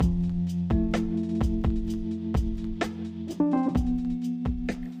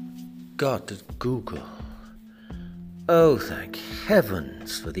God at Google. Oh, thank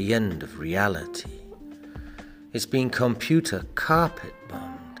heavens for the end of reality. It's been computer carpet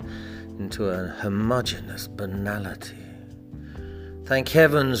bombed into a homogeneous banality. Thank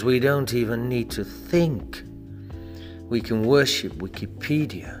heavens we don't even need to think. We can worship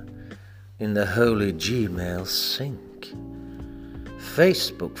Wikipedia in the holy Gmail sync.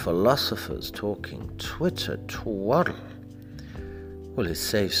 Facebook philosophers talking Twitter twaddle. Well, it's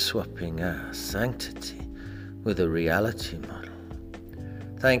safe swapping our sanctity with a reality model.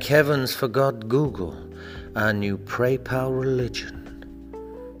 Thank heavens for God Google, our new PayPal religion,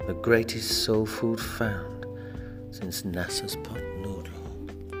 the greatest soul food found since NASA's pop.